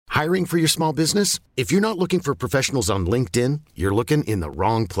Hiring for your small business? If you're not looking for professionals on LinkedIn, you're looking in the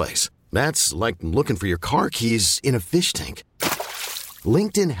wrong place. That's like looking for your car keys in a fish tank.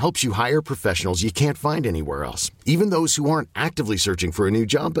 LinkedIn helps you hire professionals you can't find anywhere else, even those who aren't actively searching for a new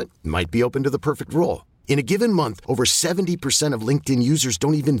job but might be open to the perfect role. In a given month, over 70% of LinkedIn users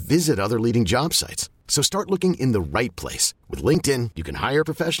don't even visit other leading job sites. So start looking in the right place. With LinkedIn, you can hire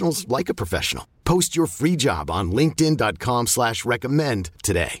professionals like a professional. Post your free job on linkedin.com/recommend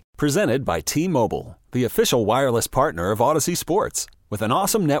today. Presented by T-Mobile, the official wireless partner of Odyssey Sports. With an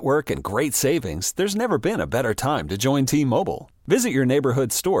awesome network and great savings, there's never been a better time to join T-Mobile. Visit your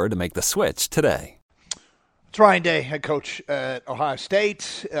neighborhood store to make the switch today. It's Ryan Day, head coach at Ohio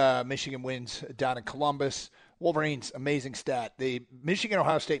State. Michigan wins down in Columbus. Wolverines, amazing stat. The Michigan,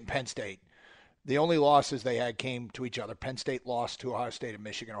 Ohio State, and Penn State, the only losses they had came to each other. Penn State lost to Ohio State and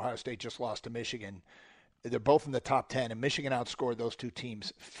Michigan. Ohio State just lost to Michigan. They're both in the top 10, and Michigan outscored those two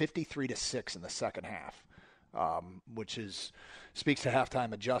teams 53-6 in the second half, which speaks to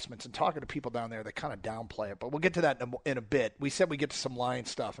halftime adjustments. And talking to people down there, they kind of downplay it. But we'll get to that in a bit. We said we'd get to some Lions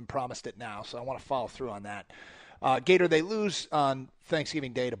stuff and promised it now, so I want to follow through on that. Gator, they lose on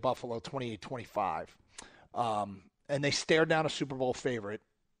Thanksgiving Day to Buffalo 28-25. And they stared down a Super Bowl favorite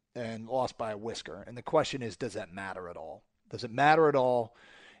and lost by a whisker. And the question is, does that matter at all? Does it matter at all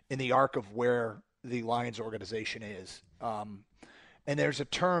in the arc of where the Lions organization is? And there's a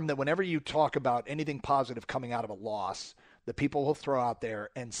term that whenever you talk about anything positive coming out of a loss, the people will throw out there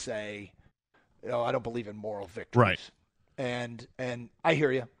and say, "Oh, I don't believe in moral victories." Right. And I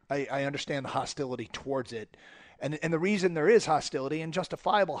hear you. I understand the hostility towards it. And the reason there is hostility and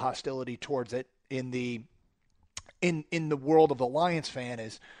justifiable hostility towards it in the world of the Lions fan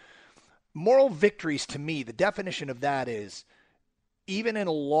is moral victories. To me, the definition of that is even in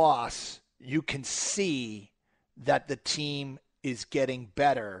a loss, you can see that the team is getting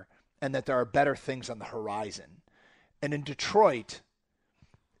better and that there are better things on the horizon. And in Detroit,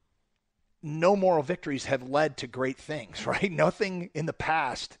 no moral victories have led to great things, right? Nothing in the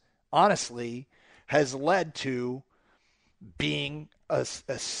past, honestly, has led to being a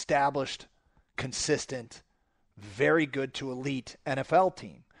established, consistent, very good to elite NFL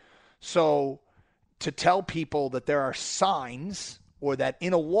team. So to tell people that there are signs, or that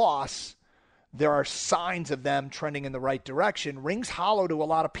in a loss there are signs of them trending in the right direction, rings hollow to a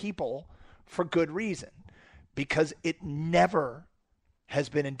lot of people for good reason, because it never has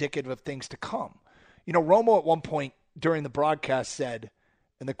been indicative of things to come. You know, Romo at one point during the broadcast said,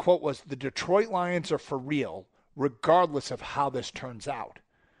 and the quote was, "The Detroit Lions are for real, regardless of how this turns out."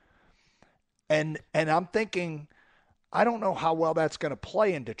 And I'm thinking, I don't know how well that's going to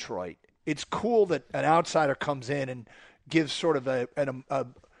play in Detroit. It's cool that an outsider comes in and gives sort of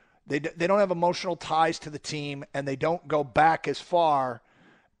they don't have emotional ties to the team, and they don't go back as far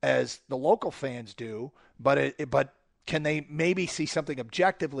as the local fans do. But can they maybe see something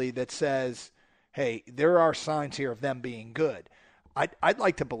objectively that says, hey, there are signs here of them being good? I'd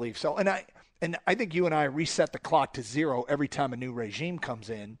like to believe so. And I think you and I reset the clock to zero every time a new regime comes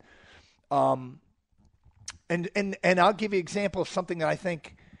in. And I'll give you an example of something that I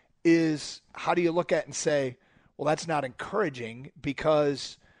think is, how do you look at and say, well, that's not encouraging,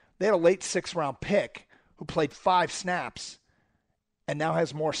 because they had a late 6th-round pick who played 5 snaps and now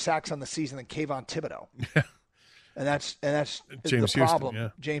has more sacks on the season than Kayvon Thibodeau. and that's James the problem.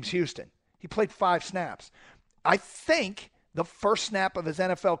 Houston, yeah. James Houston. He played 5 snaps. I think the first snap of his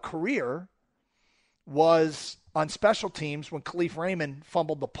NFL career was on special teams when Khalif Raymond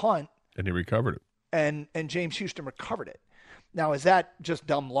fumbled the punt. And he recovered it. And James Houston recovered it. Now, is that just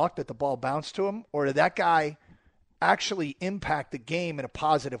dumb luck that the ball bounced to him? Or did that guy actually impact the game in a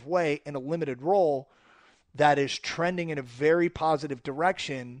positive way in a limited role that is trending in a very positive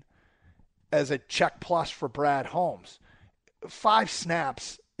direction as a check plus for Brad Holmes? 5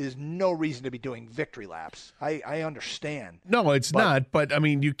 snaps is no reason to be doing victory laps. I understand. No, it's not. But, I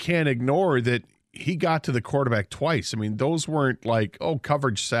mean, you can't ignore that he got to the quarterback twice. I mean, those weren't like,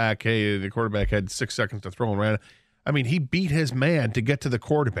 coverage sack. Hey, the quarterback had 6 seconds to throw and ran. I mean, he beat his man to get to the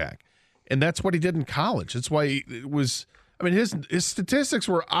quarterback. And that's what he did in college. That's why it was – I mean, his statistics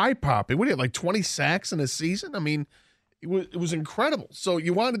were eye-popping. What, he had like 20 sacks in a season? I mean, it was incredible. So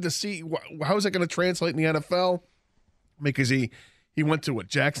you wanted to see how is that going to translate in the NFL? Because he went to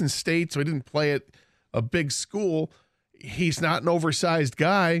Jackson State, so he didn't play at a big school. He's not an oversized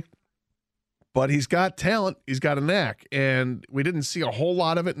guy, but he's got talent. He's got a knack. And we didn't see a whole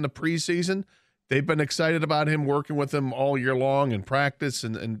lot of it in the preseason. They've been excited about him, working with him all year long in practice,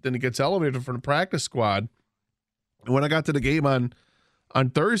 and then he gets elevated from the practice squad. And when I got to the game on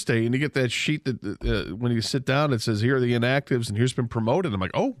Thursday, and you get that sheet that when you sit down, it says, here are the inactives, and here's been promoted. I'm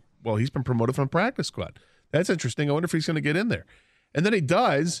like, oh, well, he's been promoted from practice squad. That's interesting. I wonder if he's going to get in there. And then he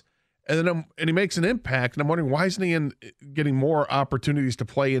does, and he makes an impact, and I'm wondering, why isn't he getting more opportunities to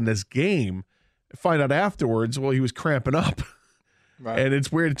play in this game? I find out afterwards, well, he was cramping up. Right. And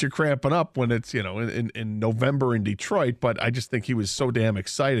it's weird that you're cramping up when it's, in November in Detroit, but I just think he was so damn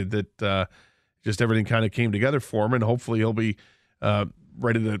excited that just everything kind of came together for him, and hopefully he'll be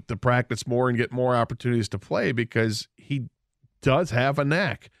ready to practice more and get more opportunities to play because he does have a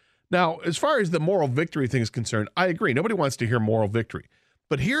knack. Now, as far as the moral victory thing is concerned, I agree. Nobody wants to hear moral victory.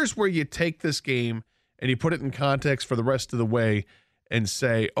 But here's where you take this game and you put it in context for the rest of the way and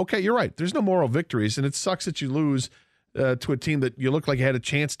say, okay, you're right. There's no moral victories, and it sucks that you lose to a team that you look like you had a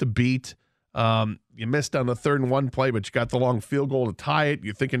chance to beat. You missed on the 3rd and 1 play, but you got the long field goal to tie it.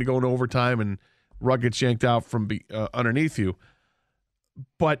 You're thinking to go into overtime, and rug gets yanked out from underneath you.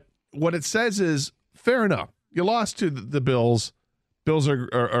 But what it says is, fair enough. You lost to the Bills. Bills are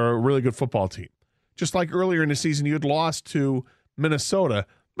a really good football team. Just like earlier in the season, you had lost to Minnesota.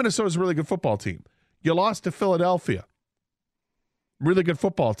 Minnesota's a really good football team. You lost to Philadelphia. Really good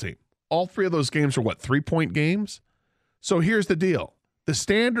football team. All 3 of those games are 3-point games? So here's the deal. The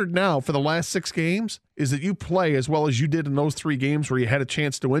standard now for the last 6 games is that you play as well as you did in those 3 games where you had a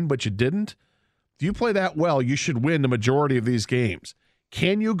chance to win, but you didn't. If you play that well, you should win the majority of these games.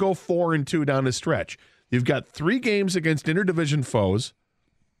 Can you go 4-2 down the stretch? You've got 3 games against interdivision foes.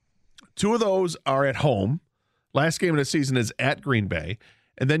 2 of those are at home. Last game of the season is at Green Bay.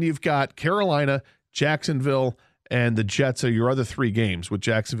 And then you've got Carolina, Jacksonville, and the Jets are your other 3 games, with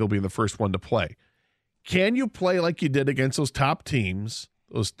Jacksonville being the first one to play. Can you play like you did against those top teams,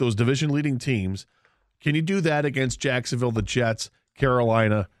 those division-leading teams? Can you do that against Jacksonville, the Jets,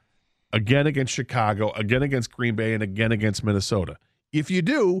 Carolina, again against Chicago, again against Green Bay, and again against Minnesota? If you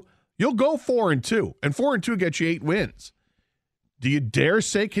do, you'll go 4-2, and 4-2 gets you 8 wins. Do you dare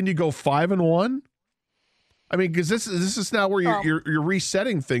say, can you go 5-1? I mean, because this is now where you're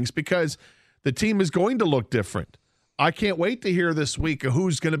resetting things, because the team is going to look different. I can't wait to hear this week of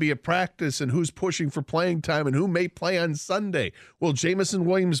who's going to be at practice and who's pushing for playing time and who may play on Sunday. Will Jameson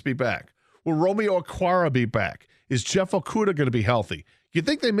Williams be back? Will Romeo Okwara be back? Is Jeff Okudah going to be healthy? Do you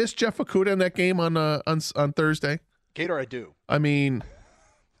think they missed Jeff Okudah in that game on Thursday? Gator, I do. I mean,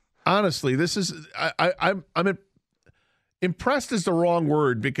 honestly, this is I'm impressed is the wrong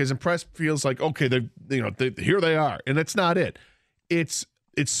word, because impressed feels like, okay, here they are, and that's not it. It's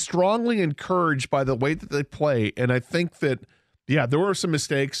strongly encouraged by the way that they play, and I think that, yeah, there were some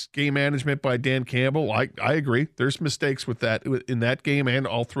mistakes, game management by Dan Campbell. I agree. There's mistakes with that in that game and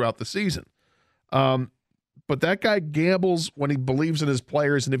all throughout the season. But that guy gambles when he believes in his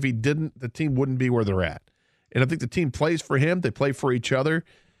players, and if he didn't, the team wouldn't be where they're at. And I think the team plays for him. They play for each other.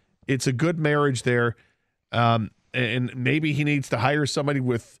 It's a good marriage there, and maybe he needs to hire somebody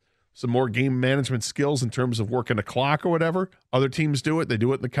with some more game management skills in terms of working the clock or whatever. Other teams do it. They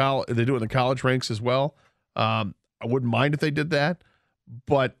do it in the college ranks as well. I wouldn't mind if they did that,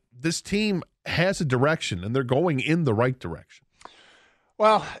 but this team has a direction, and they're going in the right direction.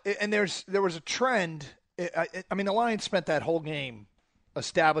 Well, and there was a trend. I mean, the Lions spent that whole game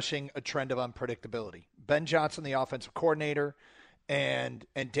establishing a trend of unpredictability. Ben Johnson, the offensive coordinator, and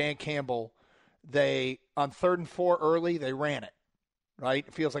Dan Campbell, they on 3rd and 4 early, they ran it. Right?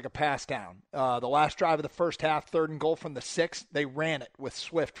 It feels like a pass down. The last drive of the first half, 3rd and goal from the 6, they ran it with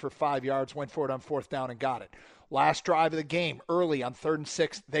Swift for 5 yards, went for it on 4th down and got it. Last drive of the game, early on 3rd and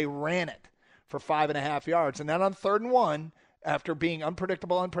 6, they ran it for 5.5 yards. And then on 3rd and 1, after being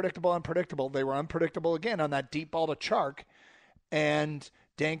unpredictable, they were unpredictable again on that deep ball to Chark. And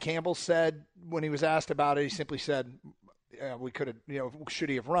Dan Campbell said, when he was asked about it, he simply said, we could have, should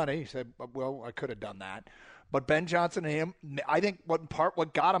he have run it? He said, well, I could have done that. But Ben Johnson and him, I think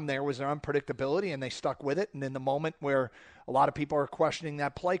what got him there was their unpredictability, and they stuck with it. And in the moment where a lot of people are questioning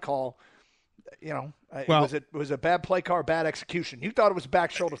that play call, it was a bad play call or bad execution. You thought it was a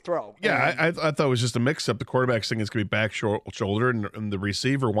back shoulder throw. Yeah, I thought it was just a mix-up. The quarterback's saying it's going to be back shoulder, and the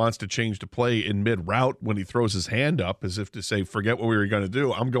receiver wants to change the play in mid-route when he throws his hand up, as if to say, forget what we were going to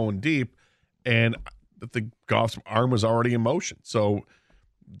do. I'm going deep. And the Goff's arm was already in motion. So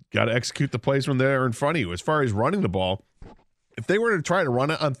got to execute the plays when they're in front of you. As far as running the ball, if they were to try to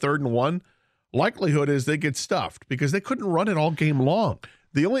run it on 3rd and 1, likelihood is they get stuffed because they couldn't run it all game long.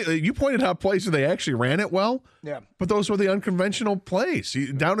 You pointed out plays where they actually ran it well, yeah, but those were the unconventional plays.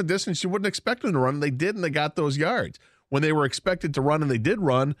 Down a distance, you wouldn't expect them to run. They did, and they got those yards. When they were expected to run and they did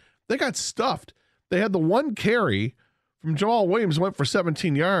run, they got stuffed. They had the one carry from Jamal Williams went for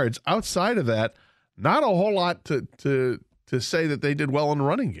 17 yards. Outside of that, not a whole lot to say that they did well in the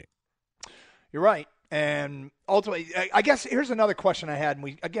running game. You're right. And ultimately, I guess here's another question I had.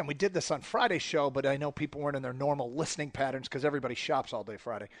 And we did this on Friday's show, but I know people weren't in their normal listening patterns because everybody shops all day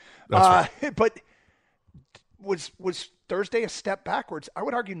Friday. That's right. But was Thursday a step backwards? I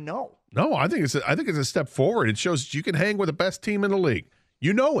would argue no. No, I think it's a step forward. It shows that you can hang with the best team in the league.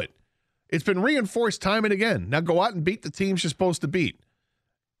 You know it. It's been reinforced time and again. Now go out and beat the teams you're supposed to beat.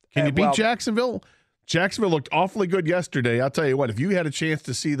 Can you beat Jacksonville? Jacksonville looked awfully good yesterday. I'll tell you what, if you had a chance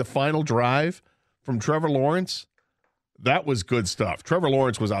to see the final drive from Trevor Lawrence, that was good stuff. Trevor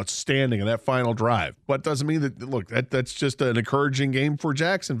Lawrence was outstanding in that final drive. But doesn't mean that, look, that's just an encouraging game for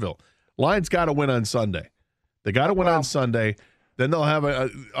Jacksonville. Lions got to win on Sunday. They got to win on Sunday. Then they'll have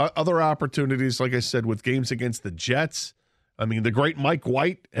other opportunities, like I said, with games against the Jets. I mean, the great Mike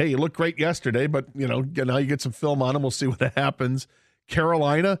White, hey, you looked great yesterday, but, now you get some film on him. We'll see what happens.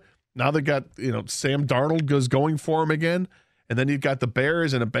 Carolina, now they got, Sam Darnold goes going for him again. And then you've got the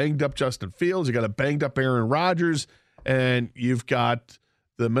Bears and a banged-up Justin Fields. You got a banged-up Aaron Rodgers. And you've got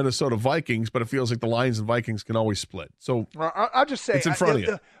the Minnesota Vikings, but it feels like the Lions and Vikings can always split. So I'll just say it's in front of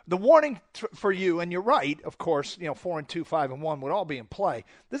you. The warning for you, and you're right, of course, 4-2, 5-1 would all be in play.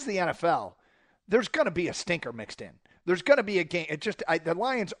 This is the NFL. There's going to be a stinker mixed in. There's going to be a game. The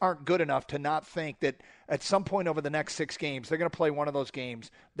Lions aren't good enough to not think that at some point over the next 6 games, they're going to play one of those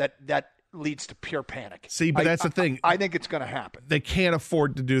games that leads to pure panic. See, but that's the thing. I think it's going to happen. They can't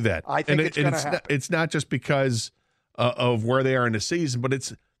afford to do that. I think it's going to happen. It's not just because of where they are in the season, but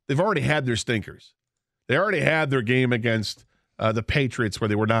they've already had their stinkers. They already had their game against the Patriots where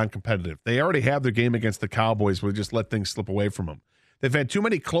they were non-competitive. They already have their game against the Cowboys where they just let things slip away from them. They've had too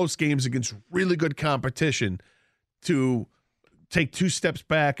many close games against really good competition to take 2 steps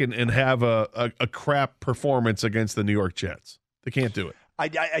back and have a crap performance against the New York Jets. They can't do it. I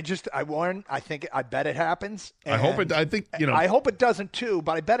bet it happens. I hope it doesn't too,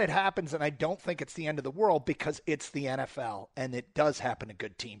 but I bet it happens, and I don't think it's the end of the world because it's the NFL, and it does happen to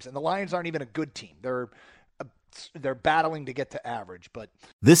good teams. And the Lions aren't even a good team. They're battling to get to average. But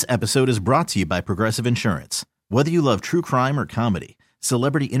this episode is brought to you by Progressive Insurance. Whether you love true crime or comedy,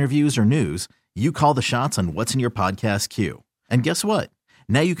 celebrity interviews or news, you call the shots on what's in your podcast queue. And guess what?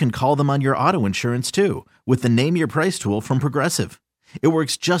 Now you can call them on your auto insurance too with the Name Your Price tool from Progressive. It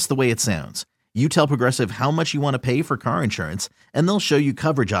works just the way it sounds. You tell Progressive how much you want to pay for car insurance, and they'll show you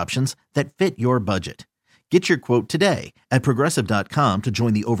coverage options that fit your budget. Get your quote today at Progressive.com to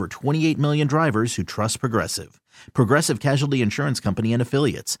join the over 28 million drivers who trust Progressive. Progressive Casualty Insurance Company and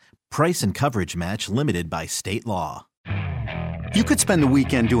Affiliates. Price and coverage match limited by state law. You could spend the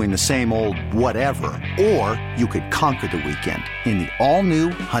weekend doing the same old whatever, or you could conquer the weekend in the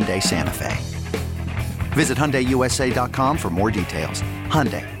all-new Hyundai Santa Fe. Visit HyundaiUSA.com for more details.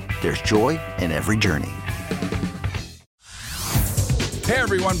 Hyundai, there's joy in every journey. Hey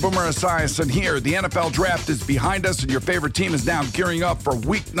everyone, Boomer Esiason here. The NFL Draft is behind us and your favorite team is now gearing up for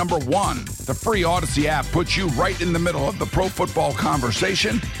week number 1. The free Odyssey app puts you right in the middle of the pro football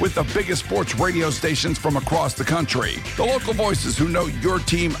conversation with the biggest sports radio stations from across the country. The local voices who know your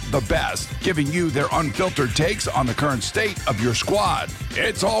team the best, giving you their unfiltered takes on the current state of your squad.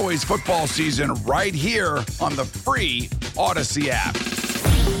 It's always football season right here on the free Odyssey app.